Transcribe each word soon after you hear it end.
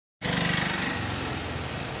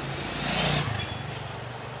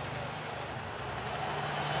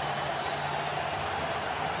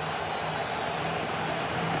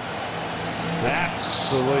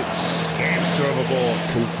Absolute scamster of a ball.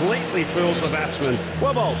 Completely fools the batsman.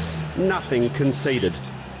 Well bowled. Nothing conceded.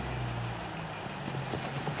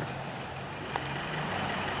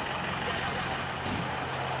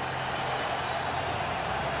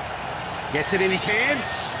 Gets it in his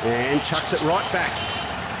hands and chucks it right back.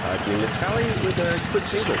 Opening the tally with a quick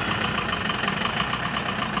single.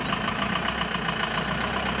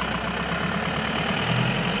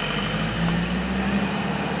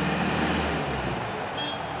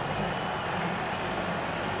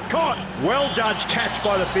 Caught! Well judged catch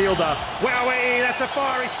by the fielder. Wowee, that's a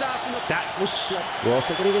fiery start from the... That was slop. Well, if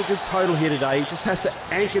they're going to get a good total here today, he just has to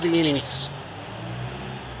anchor the innings.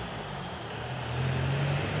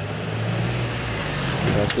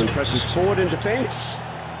 Batsman presses forward in defence.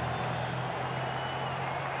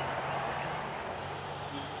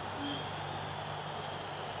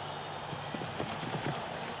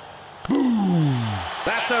 Boom!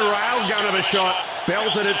 That's a railgun of a shot.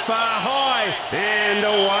 Belted it far high and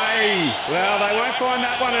away. Well, they won't find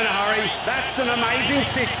that one in a hurry. That's an amazing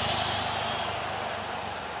six.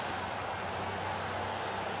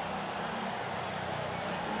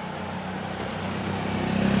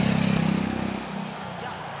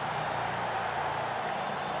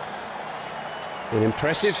 An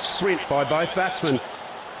impressive sprint by both batsmen.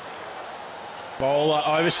 Bowler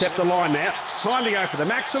overstepped the line now. It's time to go for the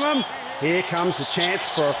maximum. Here comes a chance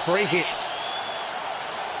for a free hit.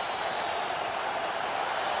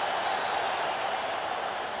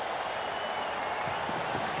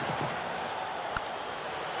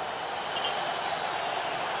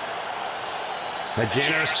 A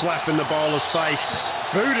generous slap in the bowler's face.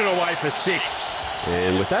 Booted away for six.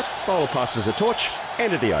 And with that, bowler passes the torch.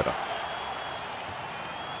 End of the over.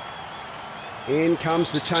 In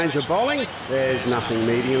comes the change of bowling. There's nothing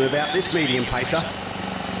medium about this medium pacer.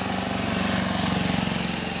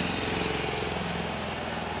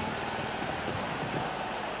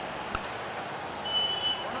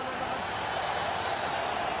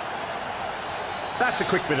 That's a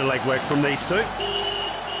quick bit of leg work from these two.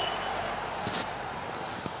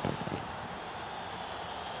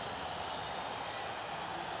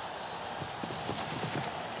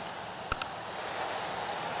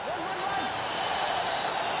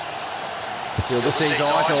 The fielder sees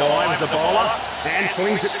eye to eye with the bowler and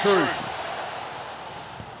flings it true.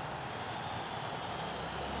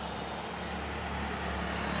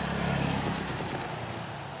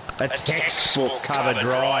 A textbook cover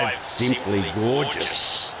drive, simply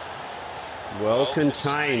gorgeous. Well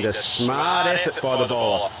contained, a smart effort by the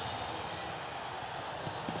bowler.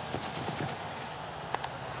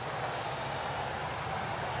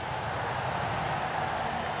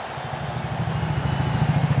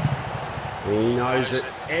 He knows that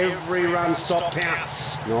every run stop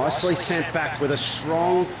counts. Nicely sent back with a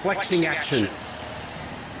strong flexing action.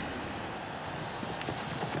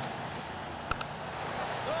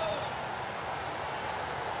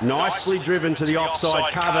 Nicely driven to the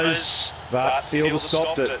offside covers, but fielder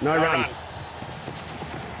stopped it. No run.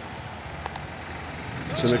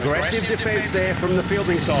 Some aggressive defence there from the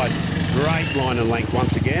fielding side. Great line and length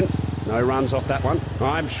once again. No runs off that one.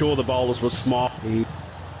 I'm sure the bowlers will smile.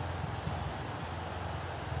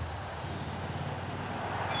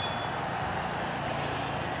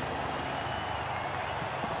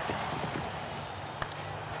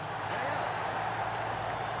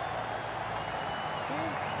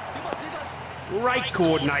 Great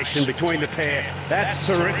coordination between the pair. That's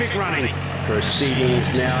terrific running.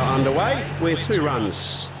 Proceedings now underway with 2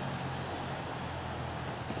 runs.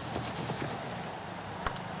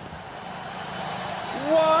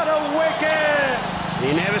 What a wicket!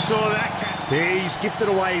 He never saw that catch. He's gifted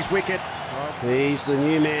away his wicket. He's the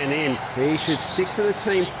new man in. He should stick to the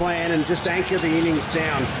team plan and just anchor the innings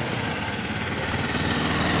down.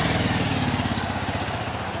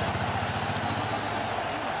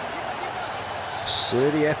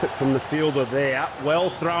 Sturdy effort from the fielder there. Well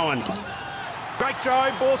thrown. Great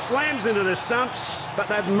drive, ball slams into the stumps, but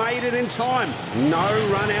they've made it in time. No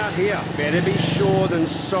run out here. Better be sure than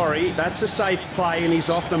sorry. That's a safe play and he's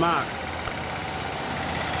off the mark.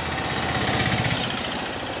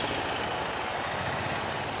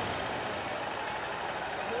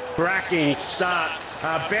 Bracking start.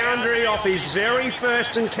 A boundary off his very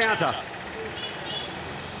first encounter.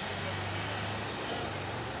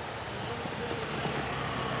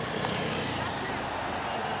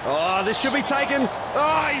 Oh, this should be taken.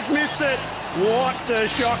 Oh, he's missed it. What a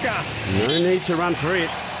shocker. No need to run for it.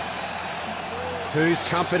 Who's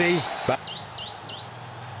company? But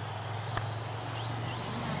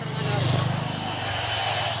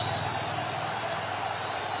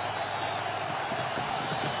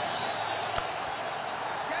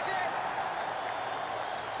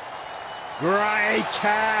Great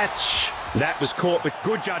catch. That was caught with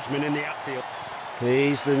good judgment in the outfield.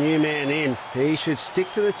 He's the new man in. He should stick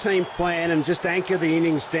to the team plan and just anchor the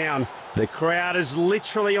innings down. The crowd is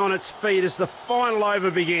literally on its feet as the final over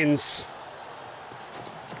begins.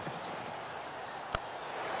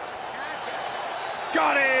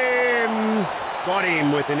 Got him! Got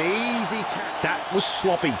him with an easy catch. That was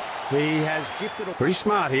sloppy. He has gifted... Pretty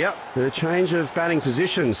smart here. The change of batting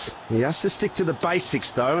positions. He has to stick to the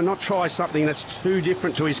basics, though, and not try something that's too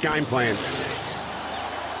different to his game plan.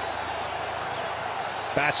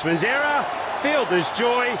 Batsman's error. Fielder's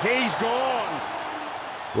joy. He's gone.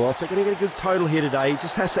 Well, if they're going to get a good total here today, he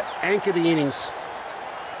just has to anchor the innings.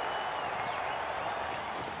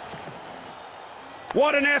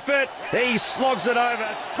 What an effort. He slogs it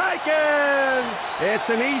over. Taken! It's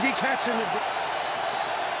an easy catch in the...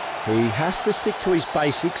 He has to stick to his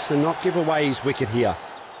basics and not give away his wicket here.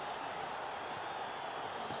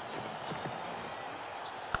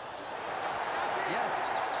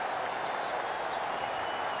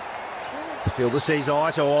 The fielder sees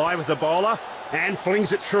eye to eye with the bowler and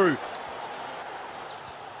flings it true.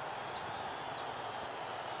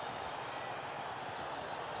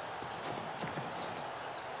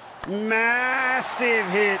 Massive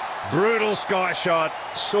hit. Brutal sky shot.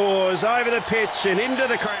 Soars over the pitch and into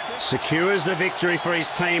the crowd. Secures the victory for his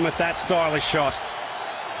team with that stylish shot.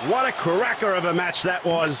 What a cracker of a match that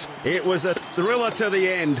was. It was a thriller to the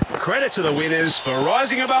end. Credit to the winners for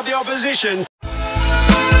rising above the opposition